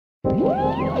Good?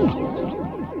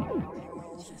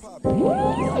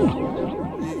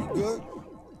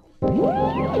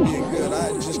 Yeah, good. I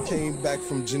just came back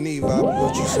from Geneva. I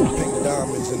bought you some pink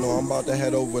diamonds and I'm about to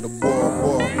head over to Bora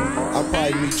Bora. I'll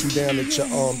probably meet you down at your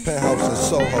penthouse in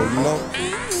Soho, you know?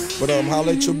 But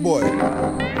holla at your boy.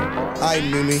 Aight,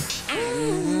 Mimi.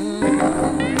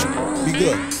 Be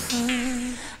good.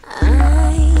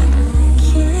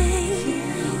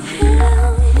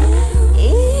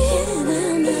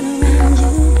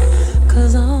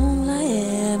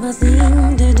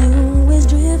 Seem to do is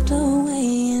drift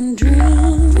away in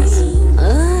dreams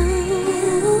about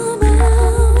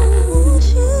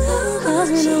you. 'Cause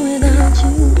we know without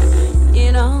you,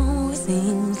 it always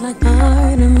seems like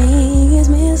part of me is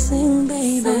missing,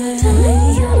 baby.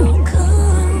 Sometimes I don't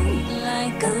come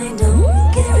like I don't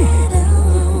get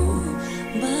along,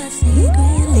 but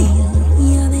secretly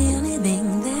you're the only thing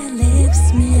that lifts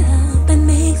me up and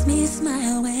makes me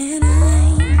smile when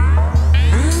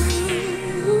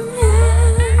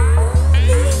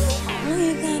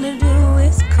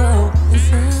and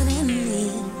suddenly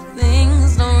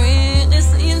things don't really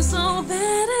seem so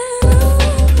bad at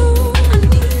all. I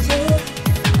need you,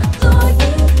 I adore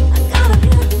you, I gotta have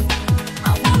you.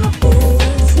 I wanna feel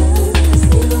your touch.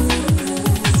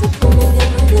 So come and get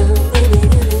my love, baby,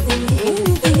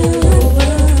 anything you want,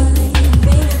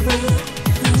 baby,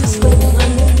 just wait for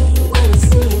me when I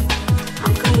see you.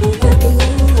 I'm gonna wrap you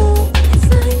up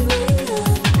inside my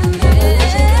love, and never let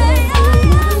you go, never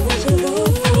let you go.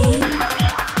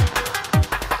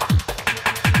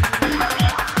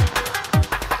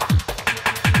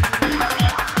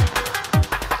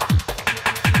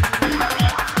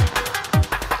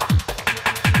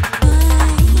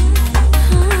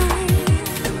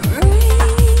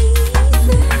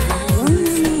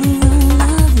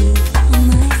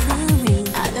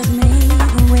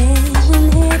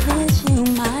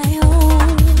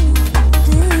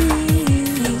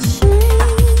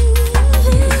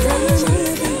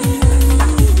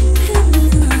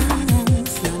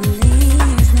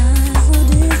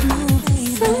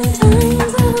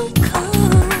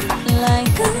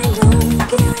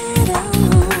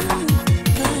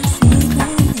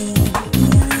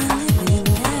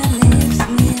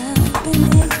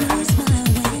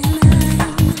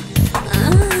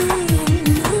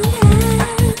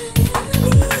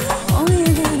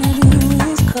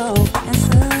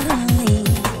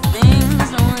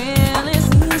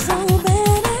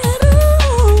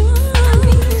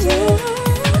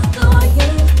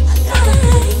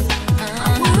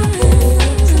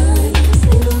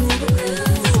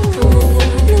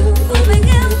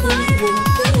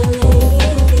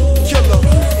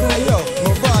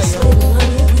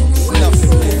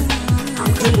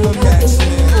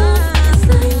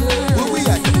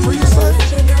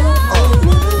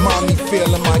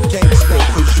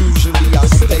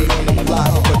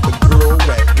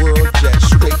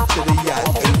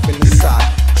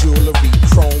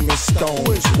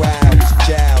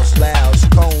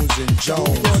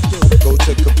 Go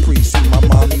to Capri, see my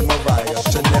mommy Mariah.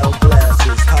 Chanel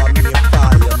glasses, hot me and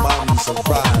fire. Mommy's a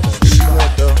rider. She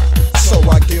want the, so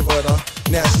I give her the.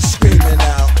 Now she's screaming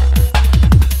out.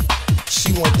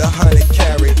 She want the 100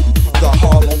 carat, the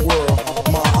Harlem world.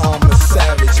 My arm is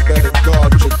savage, better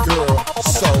guard your girl.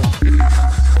 So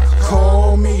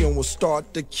call me and we'll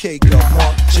start the cake up.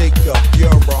 Mark Jacob, you're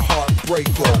a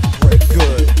heartbreaker.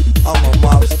 Good, I'm a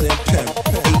mobster and pimp.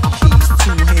 8 keys,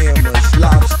 2 hammers,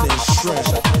 lobster and shrimp.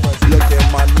 Look at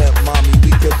my lip, mommy,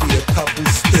 we could be a couple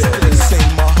still. This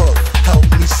ain't my hook, help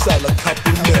me sell a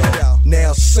couple mil.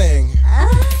 Now sing.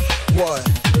 What?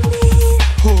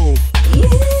 Who? I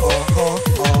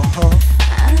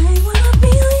wanna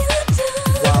feel your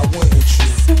touch. Why wouldn't you?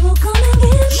 So come and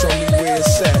get Show me where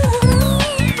it's at.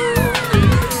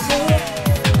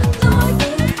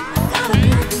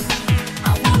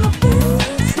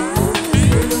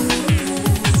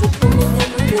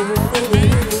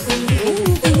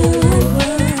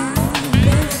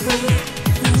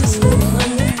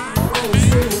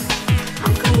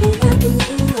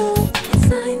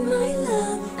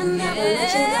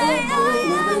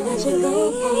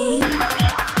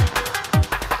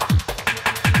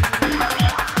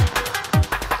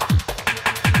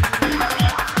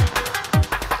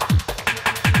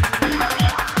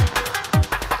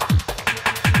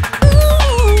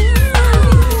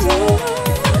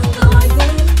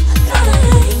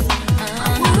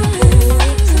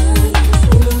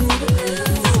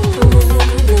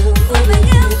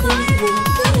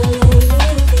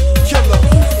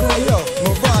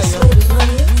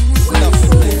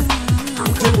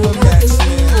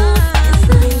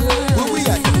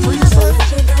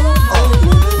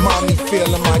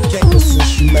 Can't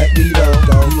since you met me though.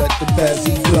 You let the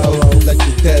bezzy flow, let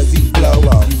the desi blow.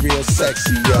 You real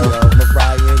sexy, yo.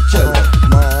 Mariah and Killer,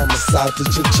 mom, massage the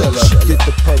chinchilla. Get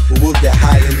the purple, we'll get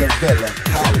high in the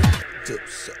villa.